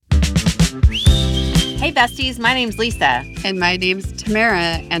Hey besties, my name's Lisa. And my name's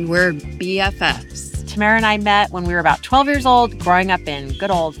Tamara, and we're BFFs. Tamara and I met when we were about 12 years old, growing up in good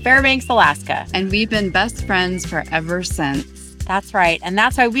old Fairbanks, Alaska. And we've been best friends forever since. That's right. And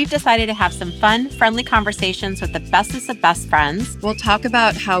that's why we've decided to have some fun, friendly conversations with the bestest of best friends. We'll talk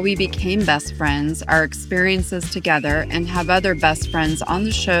about how we became best friends, our experiences together, and have other best friends on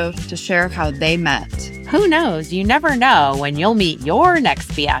the show to share how they met. Who knows? You never know when you'll meet your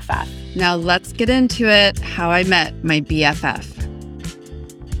next BFF. Now let's get into it, how I met my BFF.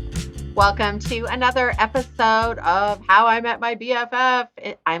 Welcome to another episode of How I Met My BFF.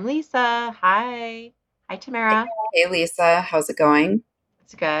 I'm Lisa. Hi. Hi, Tamara. Hey, Lisa. How's it going?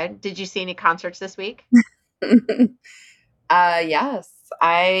 It's good. Did you see any concerts this week? Yes,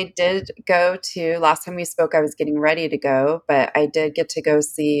 I did go to, last time we spoke, I was getting ready to go, but I did get to go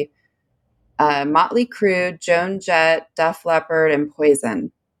see Motley Crue, Joan Jett, Def Leppard, and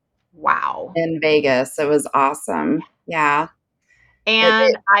Poison. Wow. In Vegas. It was awesome. Yeah.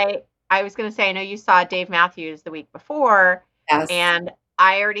 And I was going to say, I know you saw Dave Matthews the week before. Yes. And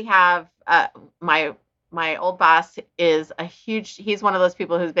I already have my old boss is he's one of those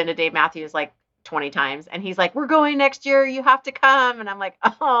people who's been to Dave Matthews like 20 times. And he's like, we're going next year. You have to come. And I'm like,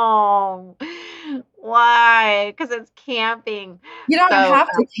 oh, why? Because it's camping. You don't have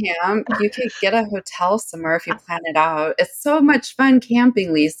to camp. You could get a hotel somewhere if you plan it out. It's so much fun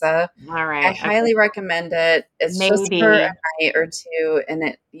camping, Lisa. All right. I highly recommend it. It's just for a night or two.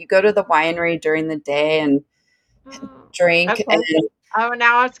 And you go to the winery during the day and drink. Okay. And oh,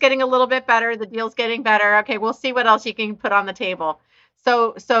 now it's getting a little bit better. The deal's getting better. Okay, we'll see what else you can put on the table.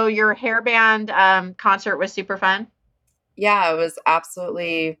 So your hair band concert was super fun? Yeah, it was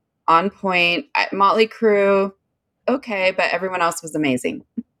absolutely on point. Motley Crue, okay, but everyone else was amazing.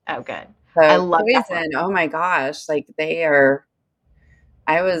 Oh, good. So I love Poison, oh my gosh, like it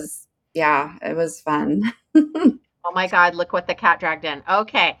was fun. Oh my God, look what the cat dragged in.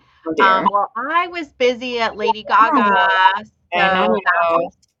 Okay. Well, I was busy at Lady Gaga, so that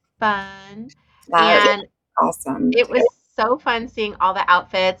was fun. And awesome. It was so fun seeing all the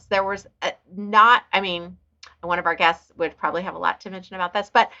outfits. There was one of our guests would probably have a lot to mention about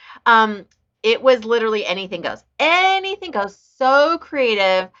this, but it was literally anything goes. Anything goes. So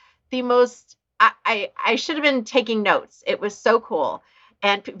creative. The most, I should have been taking notes. It was so cool.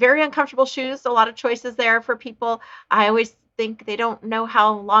 And very uncomfortable shoes. A lot of choices there for people. I always think they don't know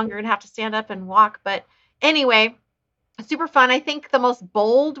how long you're going to have to stand up and walk. But anyway, super fun. I think the most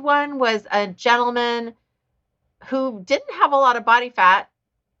bold one was a gentleman who didn't have a lot of body fat,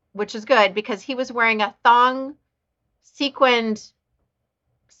 which is good because he was wearing a thong sequined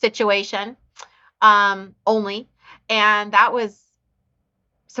situation only. And that was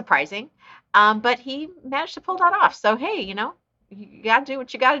surprising. But he managed to pull that off. So, hey, you got to do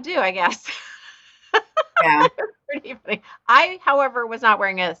what you got to do, I guess. Yeah. Pretty funny. I, however, was not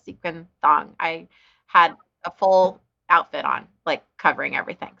wearing a sequin thong. I had a full outfit on, like covering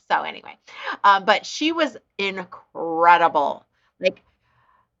everything. So anyway, but she was incredible. Like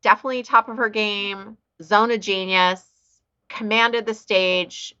definitely top of her game, zone of genius, commanded the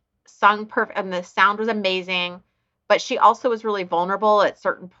stage, sung perfect, and the sound was amazing. But she also was really vulnerable at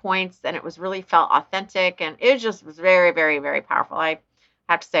certain points, and it was really felt authentic, and it just was very, very, very powerful. I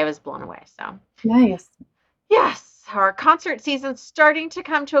have to say I was blown away. So nice. Yes, our concert season's starting to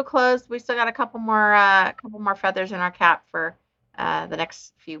come to a close. We still got a couple more feathers in our cap for the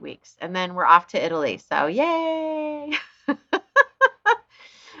next few weeks, and then we're off to Italy. So yay!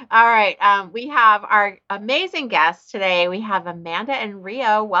 All right, we have our amazing guests today. We have Amanda and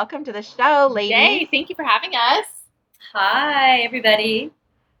Rhea. Welcome to the show, ladies. Yay! Thank you for having us. Hi, everybody.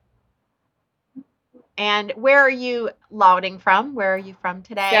 And where are you logging from? Where are you from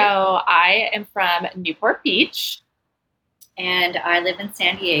today? So I am from Newport Beach, and I live in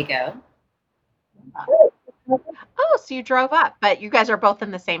San Diego. Oh, so you drove up, but you guys are both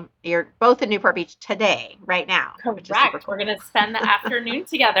you're both in Newport Beach today, right now. Correct. Cool. We're going to spend the afternoon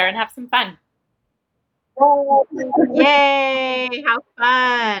together and have some fun. Yay! How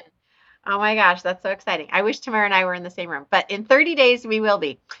fun. Oh my gosh, that's so exciting. I wish Tamara and I were in the same room, but in 30 days we will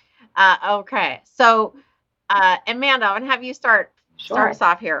be. Okay. So, Amanda, I'm going to have you start us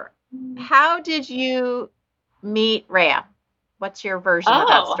off here. How did you meet Rhea? What's your version of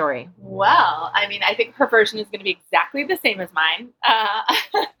that story? Well, I mean, I think her version is going to be exactly the same as mine.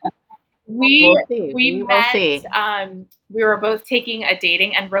 We met. We were both taking a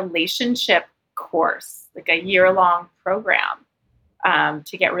dating and relationship course, like a year-long program,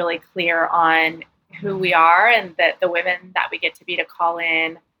 to get really clear on who we are and that the women that we get to be to call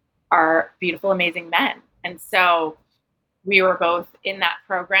in are beautiful, amazing men. And so we were both in that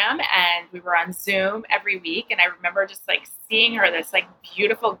program, and we were on Zoom every week. And I remember just like seeing her, this like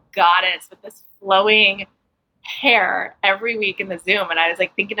beautiful goddess with this flowing hair every week in the Zoom. And I was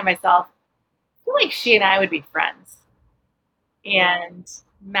like thinking to myself, I feel like she and I would be friends. And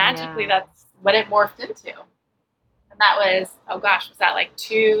magically, that's what it morphed into. And that was, oh gosh, was that like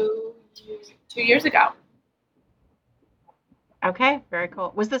 2 years ago? Okay, very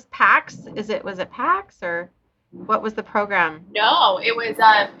cool. Was this PAX? Was it PAX, or what was the program? No, it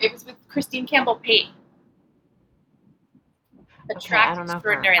was with Christine Campbell Pate. Attract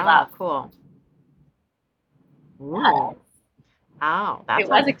Extraordinary Love. Cool. Ooh. Oh, that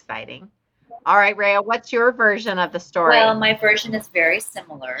was exciting. All right, Rhea, what's your version of the story? Well, my version is very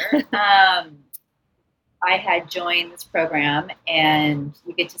similar. I had joined this program, and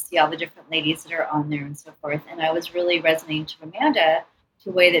you get to see all the different ladies that are on there and so forth. And I was really resonating to Amanda to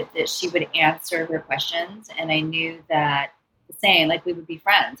the way that she would answer her questions. And I knew that the same, like we would be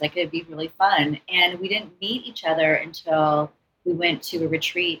friends, like it'd be really fun. And we didn't meet each other until we went to a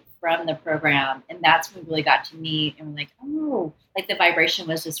retreat from the program. And that's when we really got to meet, and we're like, oh, like the vibration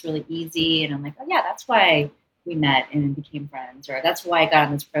was just really easy. And I'm like, oh yeah, that's why we met and became friends, or that's why I got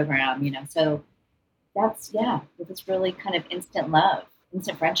on this program, so that's, it was really kind of instant love,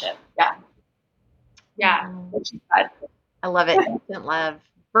 instant friendship. Yeah. I love it. Instant love.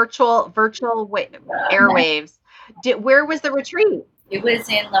 Virtual airwaves. Where was the retreat? It was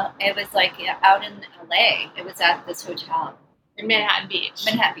like out in LA. It was at this hotel in Manhattan Beach.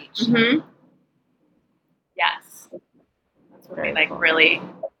 Mm-hmm. Yes. That's what we like cool. Really.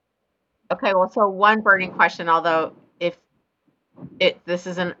 Okay. Well, so one burning question, although this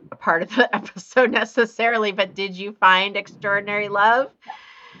isn't a part of the episode necessarily, but did you find extraordinary love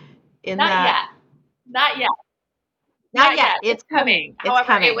in Not that? Yet. Not yet. It's coming.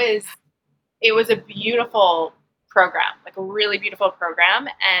 However, it was a beautiful program, like a really beautiful program.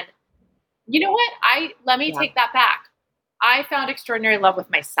 And you know what? Let me take that back. I found extraordinary love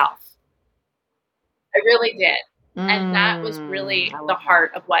with myself. I really did. And that was really the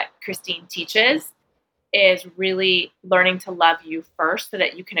heart of what Christine teaches, is really learning to love you first so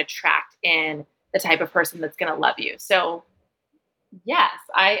that you can attract in the type of person that's going to love you. So yes,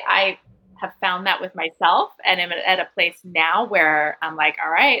 I have found that with myself, and I'm at a place now where I'm like,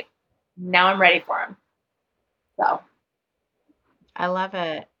 all right, now I'm ready for him. So I love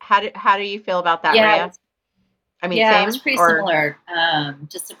it. How do you feel about that, Rhea? Same, it was pretty similar.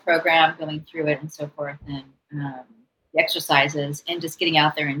 Just the program, going through it and so forth, and the exercises, and just getting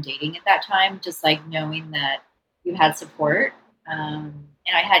out there and dating at that time, just like knowing that you had support. And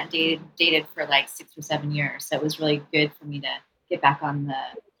I had dated for like 6 or 7 years. So it was really good for me to get back on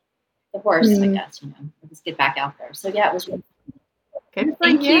the horse, I guess, just get back out there. So yeah, it was really good.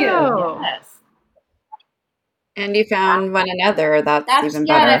 Thank you. Yes. And you found one another. That's even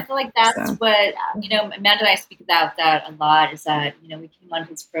better. Yeah, I feel like that's what, Amanda and I speak about that a lot, is that, we came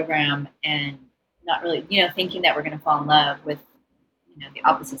onto this program and not really, thinking that we're going to fall in love with, the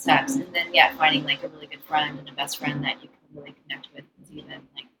opposite sex. And then, finding like a really good friend and a best friend that you can really connect with is even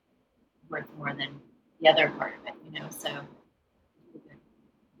like worth more than the other part of it, so.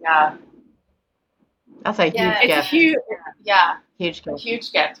 Yeah. That's a huge gift. It's huge. Yeah. Huge gift. A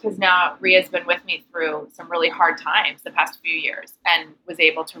huge gift, because now Rhea's been with me through some really hard times the past few years, and was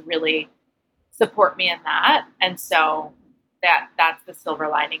able to really support me in that. And so that's the silver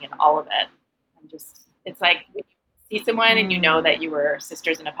lining in all of it. It's like when you see someone and you know that you were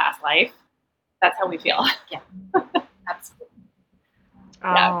sisters in a past life. That's how we feel. Yeah. Absolutely.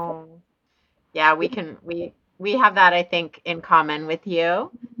 Oh. Yeah, we have that, I think, in common with you.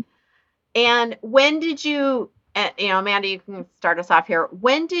 And when did you, Amanda, you can start us off here.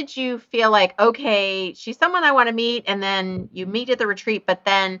 When did you feel like, okay, she's someone I want to meet, and then you meet at the retreat, but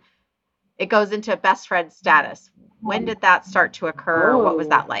then it goes into best friend status? When did that start to occur? What was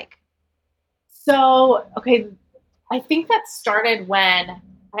that like? So, okay, I think that started when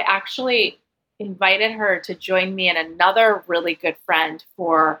I actually invited her to join me and another really good friend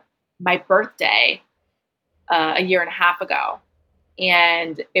for my birthday a year and a half ago.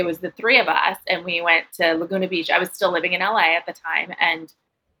 And it was the three of us, and we went to Laguna Beach. I was still living in LA at the time, and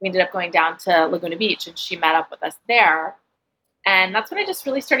we ended up going down to Laguna Beach, and she met up with us there. And that's when I just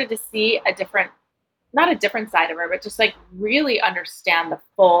really started to see not a different side of her, but just like really understand the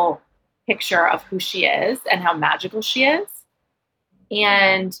full picture of who she is and how magical she is.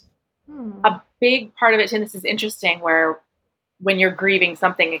 And a big part of it, and this is interesting, where when you're grieving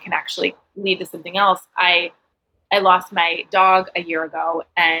something, it can actually lead to something else. I lost my dog a year ago,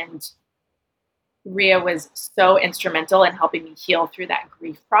 and Rhea was so instrumental in helping me heal through that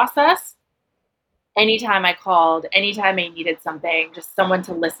grief process. anytime I called, anytime I needed something, just someone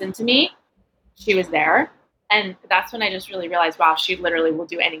to listen to me, she was there. And that's when I just really realized, wow, she literally will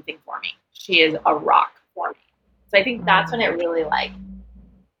do anything for me. She is a rock for me. So I think that's when it really like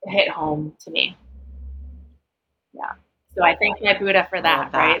hit home to me. Yeah. So I thank my Buddha for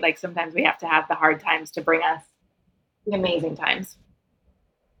that, right? Like sometimes we have to have the hard times to bring us the amazing times.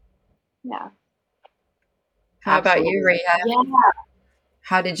 Yeah. How about you, Rhea? Yeah.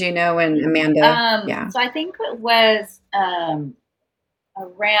 How did you know when Amanda? So I think it was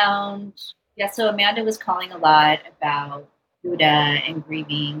around, so Amanda was calling a lot about Buddha and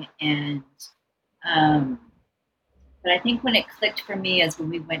grieving. And, but I think when it clicked for me is when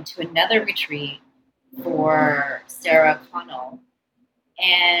we went to another retreat for Sarah Connell.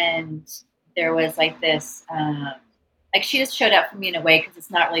 And there was like this, like she just showed up for me in a way because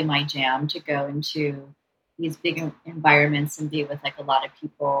it's not really my jam to go into these big environments and be with like a lot of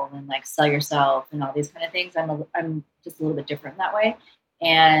people and like sell yourself and all these kind of things. I'm just a little bit different that way.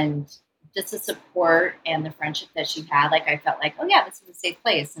 And just the support and the friendship that she had, like I felt like, oh yeah, this is a safe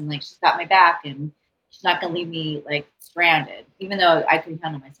place, and like she's got my back and she's not gonna leave me like stranded, even though I could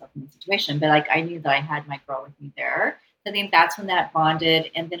handle myself in the situation. But like I knew that I had my girl with me there. I think that's when that bonded,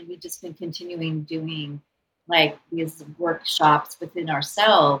 and then we just been continuing doing like these workshops within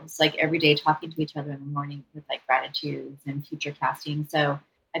ourselves, like every day talking to each other in the morning with like gratitudes and future casting. So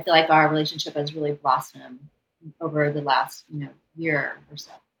I feel like our relationship has really blossomed over the last, year or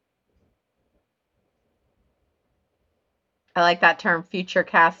so. I like that term, future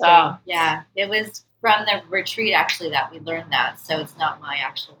casting. Oh, yeah. It was from the retreat actually that we learned that. So it's not my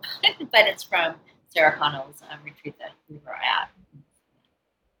actual one, but it's from Sarah Connell's retreat that we were at.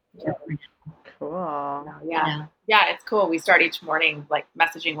 Cool. Yeah. Yeah, it's cool. We start each morning like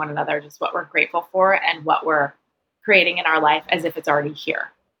messaging one another just what we're grateful for and what we're creating in our life as if it's already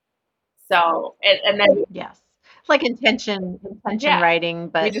here. So, and then yes, like intention writing,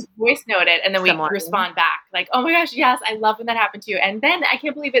 but we just voice note it and then we respond back like, oh my gosh, yes, I love when that happened to you. And then I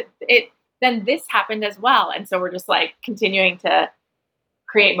can't believe then this happened as well. And so we're just like continuing to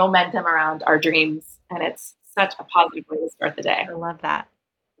create momentum around our dreams. And it's such a positive way to start the day. I love that.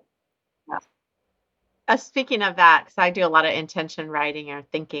 Yeah. Speaking of that, because I do a lot of intention writing or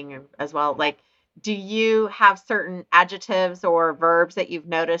thinking as well, like, do you have certain adjectives or verbs that you've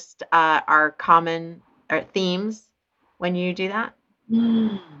noticed are common or themes when you do that?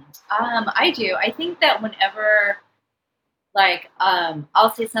 I do. I think that whenever like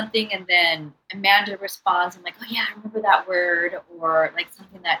I'll say something and then Amanda responds, I'm like, oh yeah, I remember that word, or like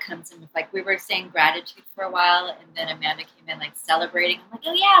something that comes in with, like we were saying gratitude for a while and then Amanda came in like celebrating. I'm like,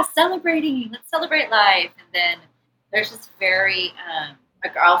 oh yeah, celebrating, let's celebrate life. And then there's this very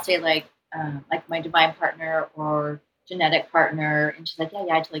like I'll say like my divine partner or genetic partner, and she's like, yeah,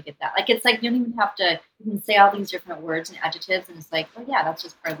 I totally get that. Like it's like you don't even have to, you can say all these different words and adjectives and it's like, oh yeah, that's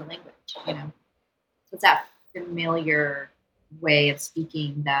just part of the language, So it's that familiar way of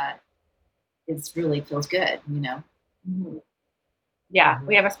speaking that is really feels good, Mm-hmm. Yeah,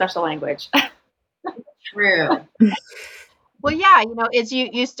 we have a special language. True. Well, yeah, it's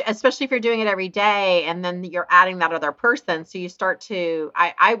you especially if you're doing it every day and then you're adding that other person. So you start to,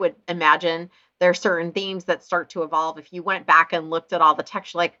 I would imagine there are certain themes that start to evolve. If you went back and looked at all the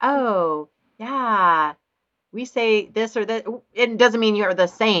text, you're like, oh, yeah, we say this or that. It doesn't mean you're the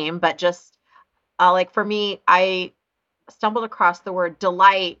same, but just like for me, I stumbled across the word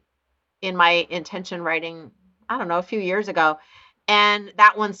delight in my intention writing, I don't know, a few years ago. And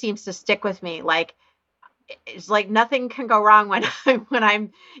that one seems to stick with me. Like, it's like nothing can go wrong when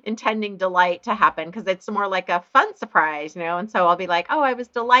I'm intending delight to happen, because it's more like a fun surprise, and so I'll be like, oh, I was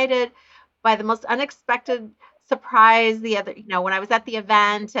delighted by the most unexpected surprise the other, when I was at the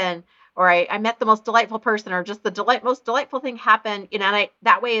event, or I met the most delightful person, or just the most delightful thing happened, and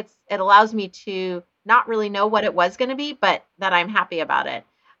that way it allows me to not really know what it was going to be, but that I'm happy about it.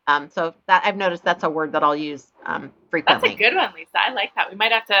 So that I've noticed that's a word that I'll use frequently. That's a good one, Lisa. I like that. We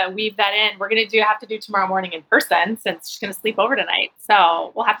might have to weave that in. We're going to have to do tomorrow morning in person since she's going to sleep over tonight.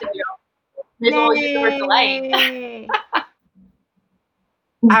 So we'll have to do. Maybe we'll use the word delight.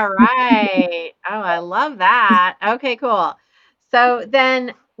 All right. Oh, I love that. Okay, cool. So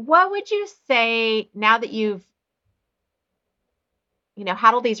then, what would you say now that you've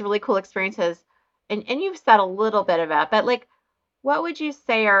had all these really cool experiences, and you've said a little bit about, but like, what would you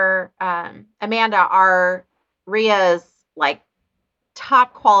say are Amanda, are Rhea's like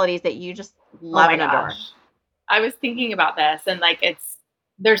top qualities that you just love and adore? I was thinking about this, and like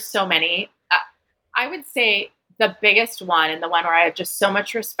there's so many. I would say the biggest one, and the one where I have just so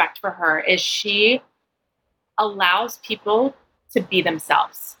much respect for her, is she allows people to be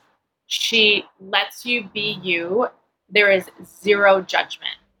themselves. She lets you be you. There is zero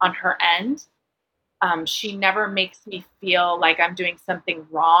judgment on her end. She never makes me feel like I'm doing something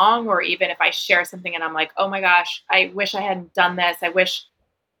wrong, or even if I share something and I'm like, oh my gosh, I wish I hadn't done this. I wish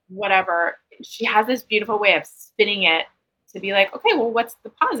whatever. She has this beautiful way of spinning it to be like, okay, well, what's the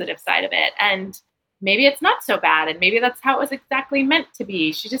positive side of it? And maybe it's not so bad. And maybe that's how it was exactly meant to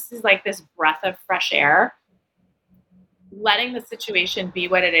be. She just is like this breath of fresh air, letting the situation be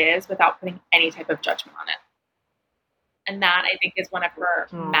what it is without putting any type of judgment on it. And that, I think, is one of her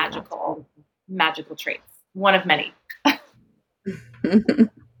magical traits. One of many.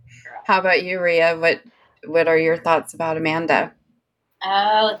 How about you, Rhea? What are your thoughts about Amanda?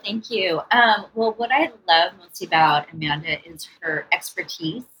 Oh, thank you. Well, what I love most about Amanda is her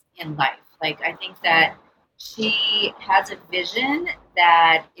expertise in life. Like, I think that she has a vision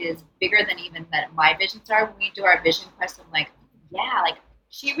that is bigger than even that my visions are. When we do our vision quest, I'm like, yeah, like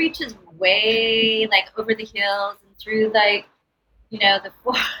she reaches way like over the hills and through like, the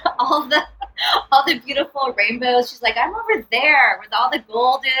all the beautiful rainbows. She's like, I'm over there where all the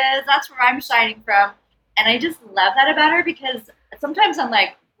gold is. That's where I'm shining from. And I just love that about her because sometimes I'm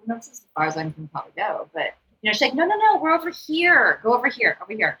like, well, that's as far as I can probably go. But, she's like, no, we're over here. Go over here,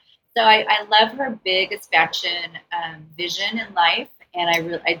 over here. So I love her big expansion vision in life.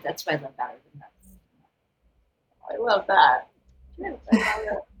 And that's what I love about her. I love that.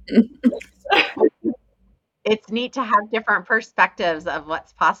 It's neat to have different perspectives of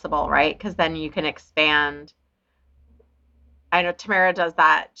what's possible, right? Because then you can expand. I know Tamara does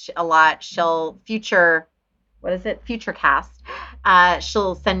that a lot. She'll future cast.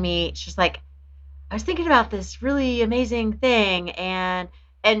 She'll send me, she's like, I was thinking about this really amazing thing, and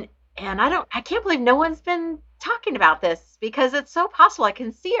I can't believe no one's been talking about this because it's so possible. I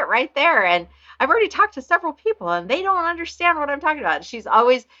can see it right there. And I've already talked to several people and they don't understand what I'm talking about.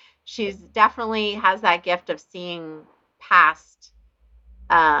 She's definitely has that gift of seeing past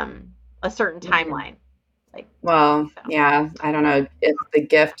a certain timeline. Like, well, so. Yeah, I don't know if the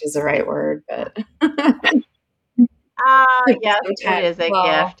gift is the right word, but yes, it is a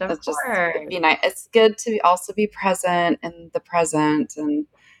gift. Of course, it'd be nice. It's good to also be present in the present,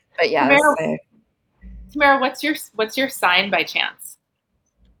 but yes. Tamara, what's your sign by chance?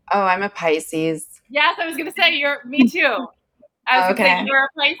 Oh, I'm a Pisces. Yes, I was gonna say me too. I was gonna say you're a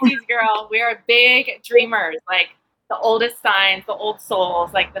Pisces girl. We are big dreamers, like the oldest signs, the old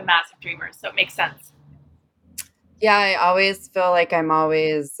souls, like the massive dreamers. So it makes sense. Yeah, I always feel like I'm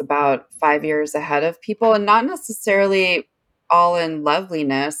always about 5 years ahead of people, and not necessarily all in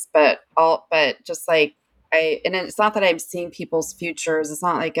loveliness, but just like and it's not that I'm seeing people's futures. It's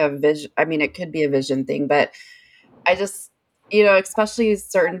not like a vision. I mean, it could be a vision thing, but I just, especially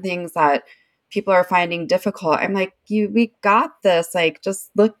certain things that people are finding difficult. I'm like, we got this. Like,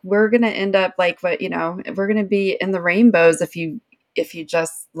 just look, we're going to end up like we're going to be in the rainbows if you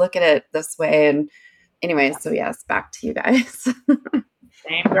just look at it this way. And anyway, so yes, back to you guys.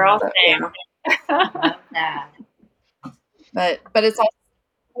 Same girl, same. Yeah. But it's also,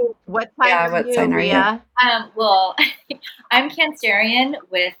 what sign are you? Well, I'm Cancerian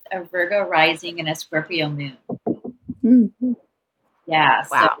with a Virgo rising and a Scorpio moon. Mm-hmm. Yeah.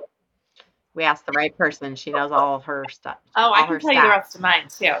 Wow. So we asked the right person. She knows all her stuff. Oh, I can tell you the rest of mine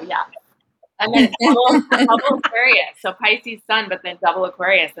too. Yeah. And then double Aquarius. So Pisces sun, but then double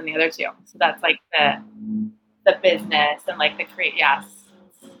Aquarius in the other two. So that's like the business and like the create. Yes.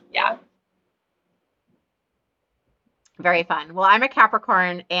 Yeah. Very fun. Well, I'm a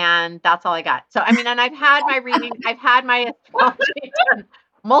Capricorn and that's all I got. So, I mean, and I've had my reading, I've had my astrology done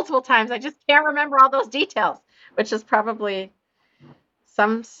multiple times. I just can't remember all those details, which is probably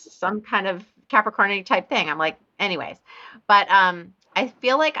some kind of Capricorn type thing. I'm like, anyways, but I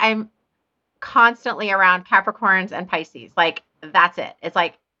feel like I'm constantly around Capricorns and Pisces. Like, that's it. It's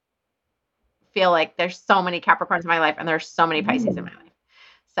like, feel like there's so many Capricorns in my life and there's so many Pisces in my life.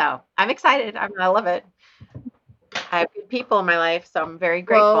 So I'm excited. I love it. I have good people in my life, so I'm very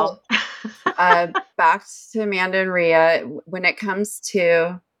grateful. Well, back to Amanda and Rhea. When it comes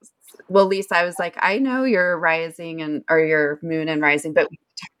to, Lisa, I was like, I know your rising or your moon and rising, but we can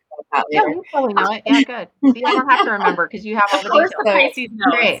talk about that later. Yeah, you probably know it. Yeah, good. See, I don't have to remember because you have all the details. Pisces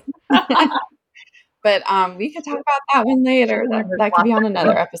knows. Great. But we could talk about that one later. That could be on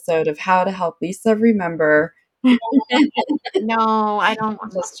another episode of how to help Lisa remember. No, I don't.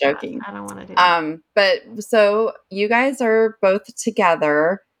 I'm just joking. I don't want to do that. But so you guys are both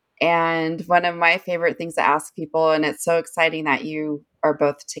together, and one of my favorite things to ask people, and it's so exciting that you are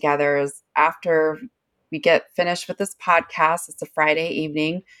both together, is after we get finished with this podcast, it's a Friday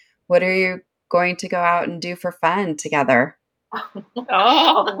evening. What are you going to go out and do for fun together?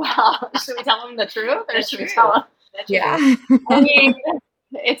 Oh, wow. Should we tell them the truth or should we tell them? Yeah. I mean,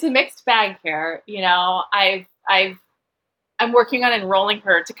 it's a mixed bag here. You know, I'm working on enrolling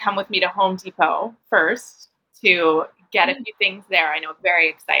her to come with me to Home Depot first to get a few things there. I know, very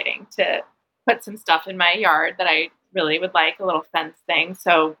exciting to put some stuff in my yard that I really would like, a little fence thing.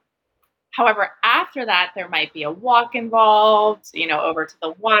 So, however, after that, there might be a walk involved, you know, over to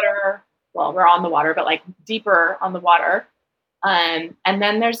the water. Well, we're on the water, but like deeper on the water. And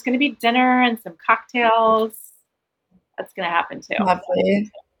then there's going to be dinner and some cocktails. That's going to happen too.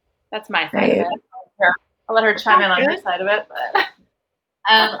 Lovely. That's my side of it. I'll let her chime in on her side of it. But.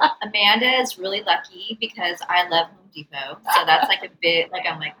 Amanda is really lucky because I love Home Depot. So that's like a bit, like,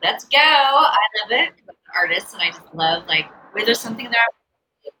 I'm like, let's go. I love it. I'm an artist and I just love, like, where there's something there.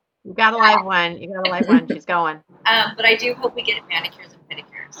 You got a live one. She's going. But I do hope we get manicures and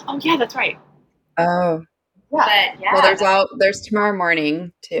pedicures. Oh, yeah, that's right. Oh. Yeah. But yeah. Well, there's tomorrow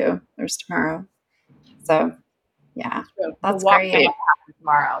morning too. There's tomorrow. So yeah, that's great. Might happen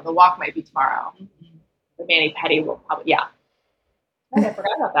tomorrow. The walk might be tomorrow. Mm-hmm. The mani-pedi will probably, yeah. Oh, I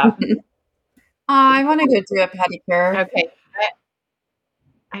forgot about that. I want to go do a pedicure. Okay.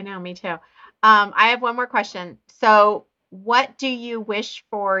 I know, me too. I have one more question. So what do you wish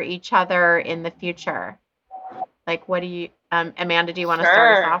for each other in the future? Like, what do you, Amanda, do you want to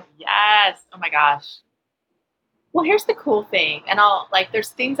start us off? Yes. Oh my gosh. Well, here's the cool thing. And there's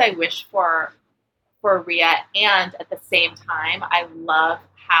things I wish for Rhea. And at the same time, I love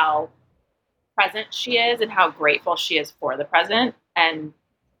how present she is and how grateful she is for the present. And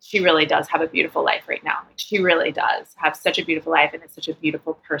she really does have a beautiful life right now. Like, she really does have such a beautiful life and is such a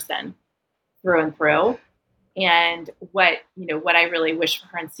beautiful person through and through. And what I really wish for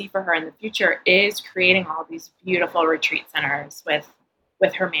her and see for her in the future is creating all these beautiful retreat centers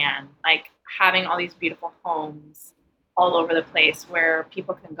with her man, like having all these beautiful homes all over the place where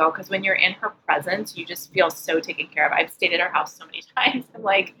people can go. Because when you're in her presence, you just feel so taken care of. I've stayed at her house so many times. I'm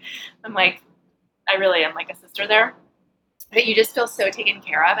like, I really am like a sister there. But you just feel so taken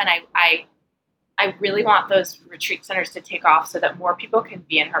care of. And I really want those retreat centers to take off so that more people can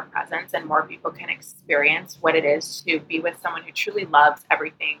be in her presence and more people can experience what it is to be with someone who truly loves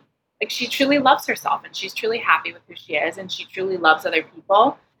everything. Like, she truly loves herself and she's truly happy with who she is and she truly loves other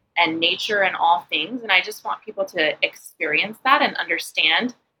people and nature and all things. And I just want people to experience that and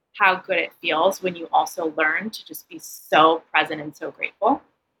understand how good it feels when you also learn to just be so present and so grateful.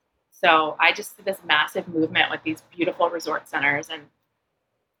 So I just see this massive movement with these beautiful resort centers and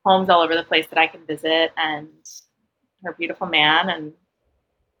homes all over the place that I can visit, and her beautiful man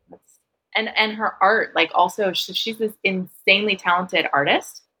and her art. Like, also, she's this insanely talented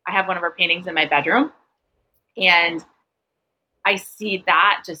artist. I have one of her paintings in my bedroom, and I see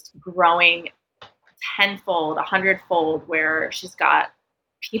that just growing tenfold, 100-fold, where she's got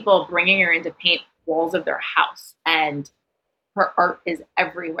people bringing her in to paint walls of their house, and her art is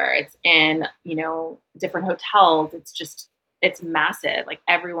everywhere. It's in, different hotels. It's massive. Like,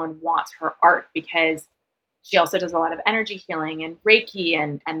 everyone wants her art because she also does a lot of energy healing and Reiki,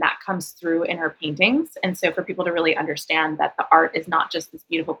 and that comes through in her paintings. And so for people to really understand that the art is not just this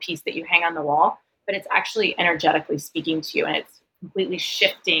beautiful piece that you hang on the wall, but it's actually energetically speaking to you, and it's completely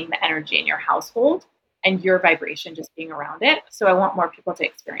shifting the energy in your household and your vibration just being around it. So I want more people to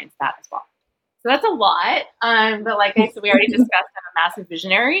experience that as well. So that's a lot. But like I said, we already discussed, I'm a massive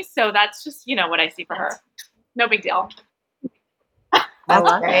visionary. So that's just, what I see for her. No big deal.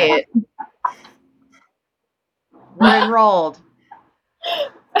 That's great. We're enrolled.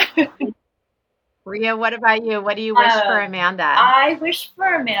 Rhea, what about you? What do you wish for Amanda? I wish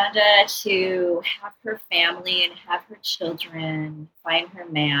for Amanda to have her family and have her children, find her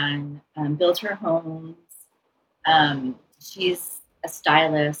man, build her homes. She's a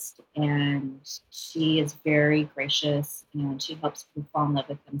stylist and she is very gracious and she helps people fall in love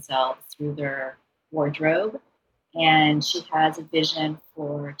with themselves through their wardrobe. And she has a vision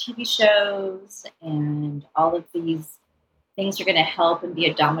for TV shows, and all of these things are going to help and be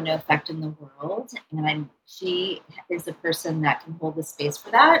a domino effect in the world. And she is a person that can hold the space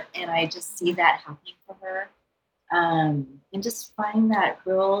for that. And I just see that happening for her. And just find that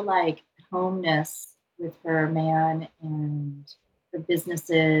real like homeness with her man and her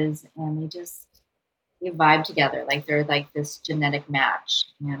businesses. And they vibe together. Like they're like this genetic match.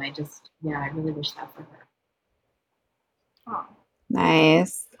 And I really wish that for her. Oh.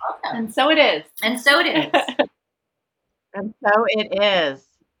 Nice. And so it is. And so it is. And so it is.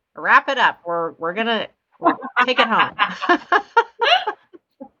 Wrap it up. We're gonna take it home.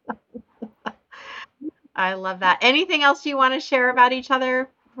 I love that. Anything else you want to share about each other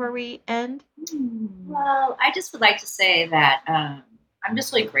before we end? Well, I just would like to say that I'm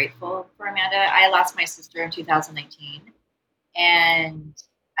just really grateful for Amanda. I lost my sister in 2019, and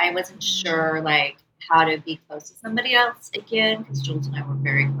I wasn't sure like how to be close to somebody else again because Jules and I were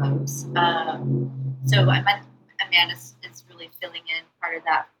very close. So Amanda is really filling in part of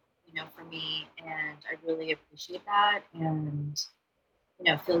that, for me, and I really appreciate that, and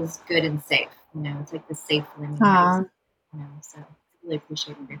feels good and safe. It's like the safe living place. So I really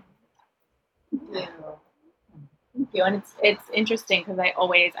appreciate and grateful for that. Thank you. And it's interesting because I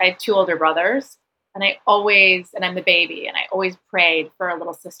have two older brothers, and I'm the baby, and I always prayed for a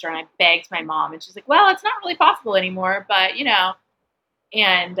little sister, and I begged my mom, and she's like, well, it's not really possible anymore, but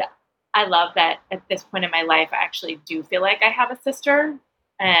and I love that at this point in my life, I actually do feel like I have a sister,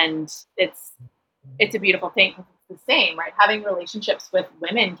 and it's a beautiful thing. It's the same, right? Having relationships with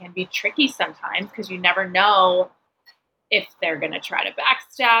women can be tricky sometimes because you never know if they're going to try to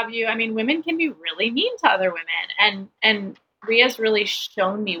backstab you. I mean, women can be really mean to other women, and Rhea's really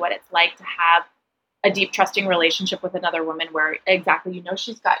shown me what it's like to have a deep trusting relationship with another woman where exactly,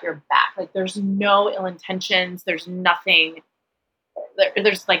 she's got your back. Like there's no ill intentions. There's nothing,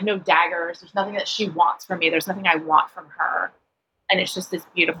 there's like no daggers. There's nothing that she wants from me. There's nothing I want from her. And it's just this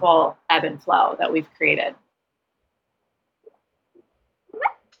beautiful ebb and flow that we've created.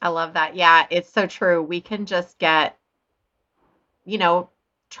 I love that. Yeah, it's so true. We can just get,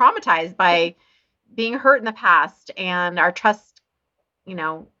 traumatized by being hurt in the past, and our trust,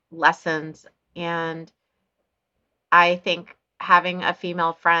 lessens. And I think having a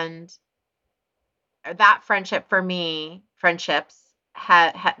female friend, that friendship for me,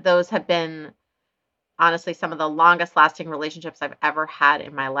 those have been honestly some of the longest lasting relationships I've ever had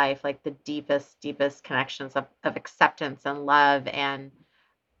in my life, like the deepest connections of acceptance and love. And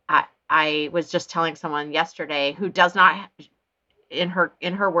I was just telling someone yesterday who does not, in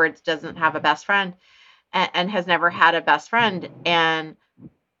her words, doesn't have a best friend and has never had a best friend. And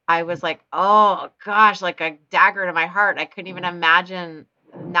I was like, oh gosh, like a dagger to my heart. I couldn't even imagine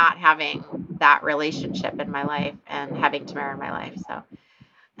not having that relationship in my life and having Tamara in my life. So,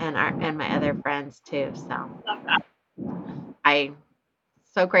 and my other friends too. So I'm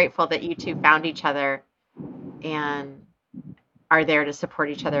so grateful that you two found each other and are there to support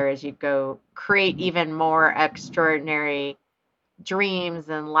each other as you go create even more extraordinary dreams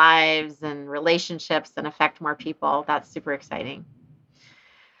and lives and relationships and affect more people. That's super exciting.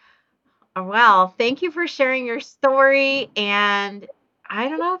 Well, thank you for sharing your story. And I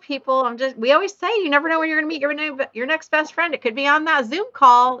don't know, people, we always say you never know when you're going to meet your next best friend. It could be on that Zoom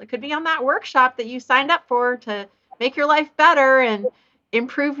call. It could be on that workshop that you signed up for to make your life better and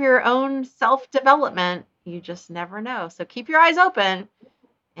improve your own self-development. You just never know. So keep your eyes open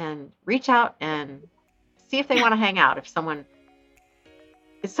and reach out and see if they want to hang out. If someone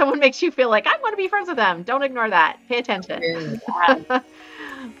makes you feel like I want to be friends with them, don't ignore that. Pay attention.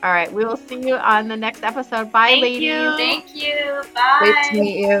 All right. We will see you on the next episode. Bye, ladies. Thank you. Bye. Great to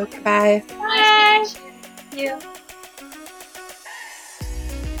meet you. Bye. Nice to meet you.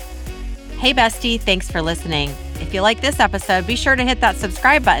 Hey, bestie. Thanks for listening. If you like this episode, be sure to hit that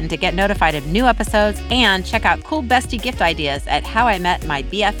subscribe button to get notified of new episodes and check out cool bestie gift ideas at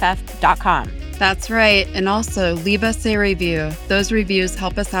howimetmybff.com. That's right. And also leave us a review. Those reviews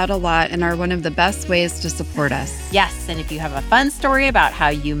help us out a lot and are one of the best ways to support us. Yes. And if you have a fun story about how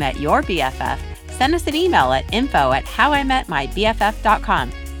you met your BFF, send us an email at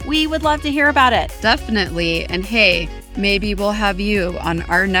info@howimetmybff.com. We would love to hear about it. Definitely. And hey, maybe we'll have you on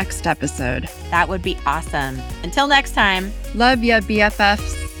our next episode. That would be awesome. Until next time. Love ya,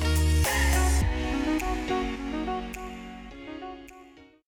 BFFs.